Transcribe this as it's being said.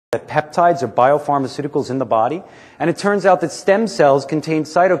that peptides are biopharmaceuticals in the body, and it turns out that stem cells contain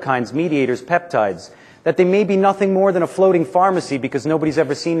cytokines, mediators, peptides, that they may be nothing more than a floating pharmacy because nobody's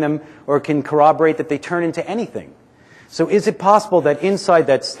ever seen them or can corroborate that they turn into anything. So is it possible that inside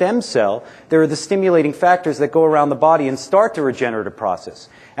that stem cell, there are the stimulating factors that go around the body and start the regenerative process?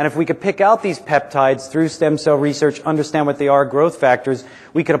 And if we could pick out these peptides through stem cell research, understand what they are, growth factors,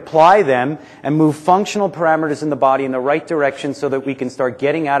 we could apply them and move functional parameters in the body in the right direction so that we can start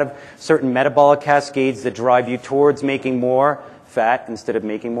getting out of certain metabolic cascades that drive you towards making more fat instead of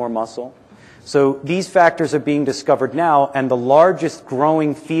making more muscle. So these factors are being discovered now, and the largest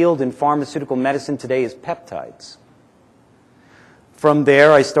growing field in pharmaceutical medicine today is peptides. From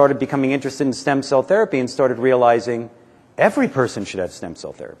there, I started becoming interested in stem cell therapy and started realizing every person should have stem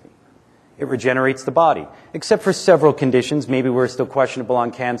cell therapy. It regenerates the body, except for several conditions. Maybe we're still questionable on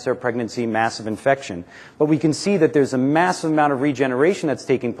cancer, pregnancy, massive infection. But we can see that there's a massive amount of regeneration that's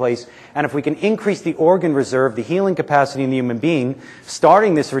taking place. And if we can increase the organ reserve, the healing capacity in the human being,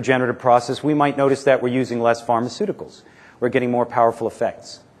 starting this regenerative process, we might notice that we're using less pharmaceuticals. We're getting more powerful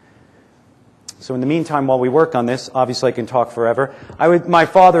effects. So in the meantime, while we work on this, obviously I can talk forever. My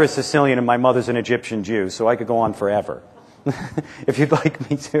father is Sicilian and my mother's an Egyptian Jew, so I could go on forever, if you'd like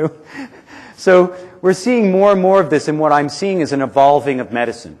me to. So we're seeing more and more of this, and what I'm seeing is an evolving of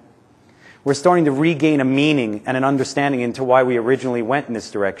medicine. We're starting to regain a meaning and an understanding into why we originally went in this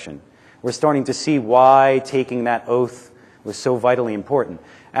direction. We're starting to see why taking that oath was so vitally important.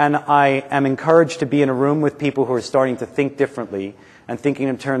 And I am encouraged to be in a room with people who are starting to think differently and thinking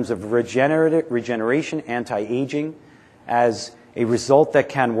in terms of regeneration, anti-aging, as a result that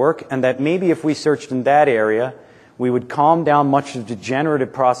can work, and that maybe if we searched in that area, we would calm down much of the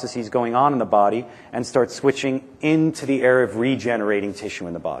degenerative processes going on in the body and start switching into the area of regenerating tissue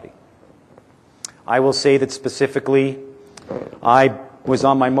in the body. I will say that specifically, I was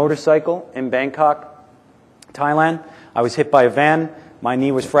on my motorcycle in Bangkok, Thailand. I was hit by a van. My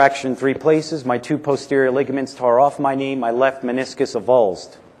knee was fractured in 3 places. My 2 posterior ligaments tore off my knee. My left meniscus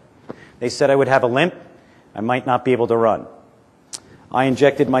avulsed. They said I would have a limp. I might not be able to run. I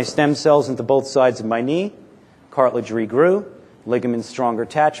injected my stem cells into both sides of my knee. Cartilage regrew. Ligament stronger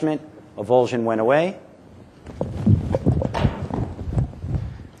attachment. Avulsion went away.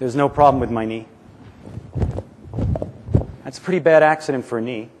 There's no problem with my knee. That's a pretty bad accident for a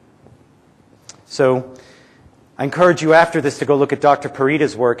knee. So I encourage you after this to go look at Dr.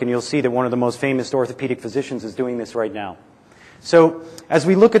 Parita's work, and you'll see that one of the most famous orthopedic physicians is doing this right now. So as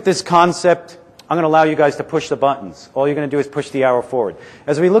we look at this concept, I'm going to allow you guys to push the buttons. All you're going to do is push the arrow forward.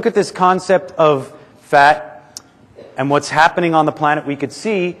 As we look at this concept of fat and what's happening on the planet, we could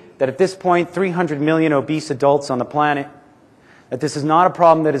see that at this point, 300 million obese adults on the planet, that this is not a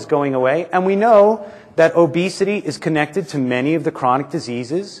problem that is going away. And we know that obesity is connected to many of the chronic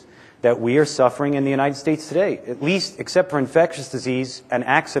diseases that we are suffering in the United States today, at least except for infectious disease and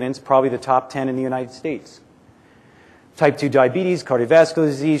accidents, probably the top 10 in the United States. Type 2 diabetes, cardiovascular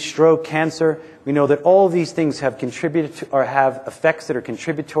disease, stroke, cancer. We know that all of these things have contributed to, or have effects that are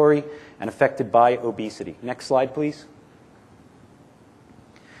contributory and affected by obesity. Next slide, please.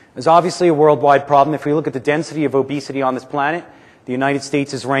 There's obviously a worldwide problem. If we look at the density of obesity on this planet, the United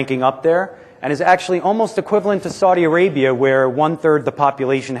States is ranking up there, and is actually almost equivalent to Saudi Arabia, where 1/3 the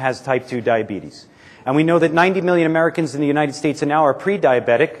population has type 2 diabetes. And we know that 90 million Americans in the United States now are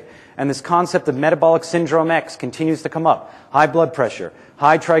pre-diabetic, and this concept of metabolic syndrome X continues to come up. High blood pressure,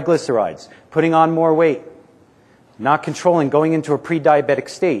 high triglycerides, putting on more weight, not controlling, going into a pre-diabetic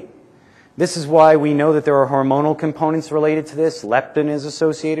state. This is why we know that there are hormonal components related to this. Leptin is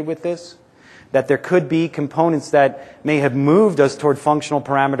associated with this. That there could be components that may have moved us toward functional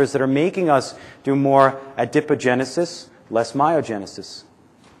parameters that are making us do more adipogenesis, less myogenesis.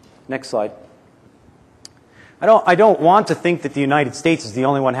 Next slide. I don't want to think that the United States is the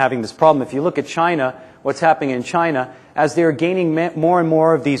only one having this problem. If you look at China, what's happening in China, as they're gaining more and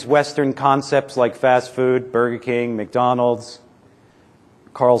more of these Western concepts like fast food, Burger King, McDonald's,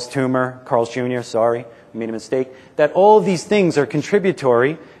 Carl's Jr., sorry, I made a mistake, that all of these things are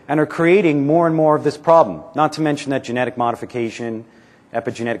contributory and are creating more and more of this problem. Not to mention that genetic modification,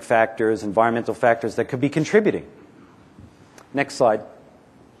 epigenetic factors, environmental factors that could be contributing. Next slide.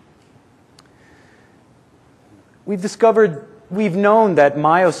 We've known that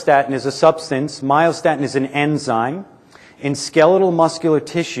myostatin is a substance. Myostatin is an enzyme in skeletal muscular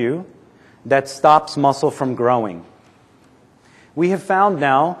tissue that stops muscle from growing. We have found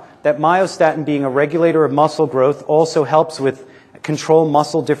now that myostatin, being a regulator of muscle growth, also helps with control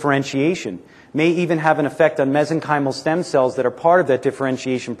muscle differentiation, may even have an effect on mesenchymal stem cells that are part of that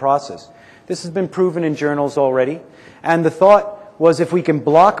differentiation process. This has been proven in journals already, and the thought was if we can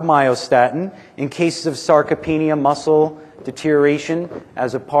block myostatin in cases of sarcopenia, muscle deterioration,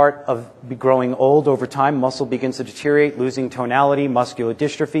 as a part of growing old over time, muscle begins to deteriorate, losing tonality, muscular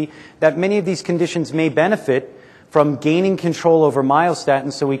dystrophy, that many of these conditions may benefit from gaining control over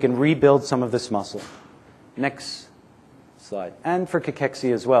myostatin so we can rebuild some of this muscle. Next slide. And for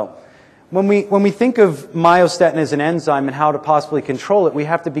cachexia as well. When we think of myostatin as an enzyme and how to possibly control it, we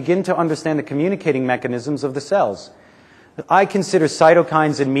have to begin to understand the communicating mechanisms of the cells. I consider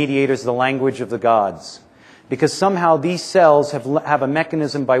cytokines and mediators the language of the gods, because somehow these cells have a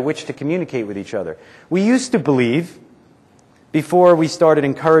mechanism by which to communicate with each other. We used to believe, before we started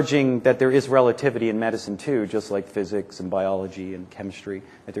encouraging that there is relativity in medicine too, just like physics and biology and chemistry,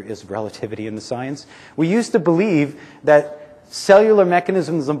 that there is relativity in the science, we used to believe that cellular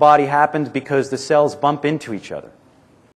mechanisms in the body happened because the cells bump into each other.